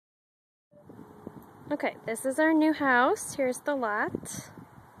Okay, this is our new house. Here's the lot.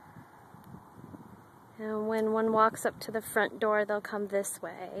 And when one walks up to the front door, they'll come this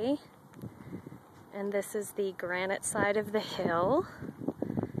way. And this is the granite side of the hill.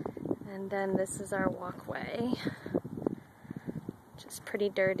 And then this is our walkway, which is pretty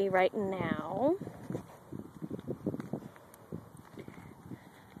dirty right now.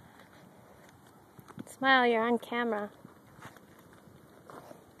 Smile, you're on camera.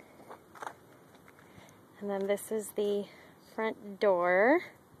 And then this is the front door.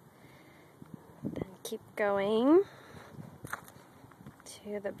 Then keep going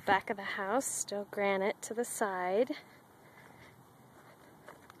to the back of the house, still granite to the side.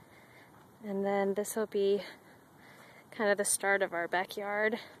 And then this will be kind of the start of our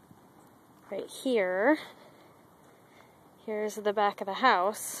backyard. Right here. Here's the back of the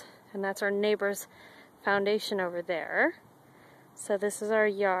house, and that's our neighbor's foundation over there. So this is our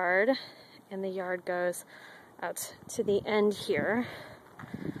yard. And the yard goes out to the end here.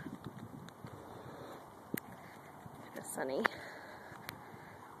 It's sunny.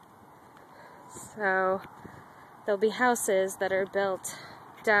 So there'll be houses that are built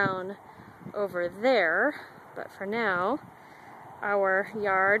down over there, but for now, our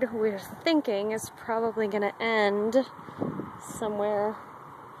yard, we're thinking, is probably going to end somewhere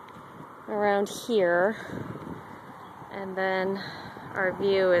around here. And then our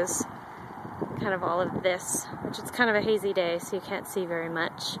view is kind of all of this, which is kind of a hazy day, so you can't see very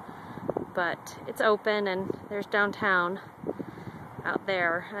much. But it's open, and there's downtown out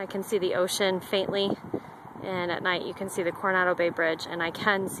there. I can see the ocean faintly, and at night you can see the Coronado Bay Bridge, and I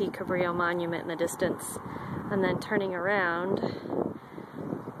can see Cabrillo Monument in the distance. And then turning around,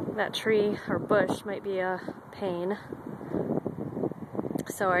 that tree or bush might be a pain.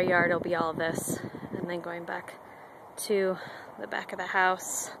 So our yard will be all of this, and then going back to the back of the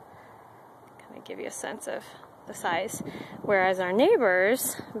house. Give you a sense of the size. Whereas our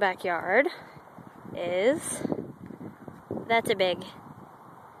neighbor's backyard is that big,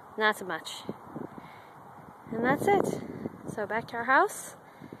 not so much. And that's it. So back to our house,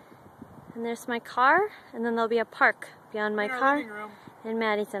 and there's my car, and then there'll be a park beyond my car, and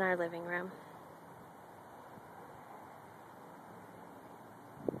Maddie's in our living room.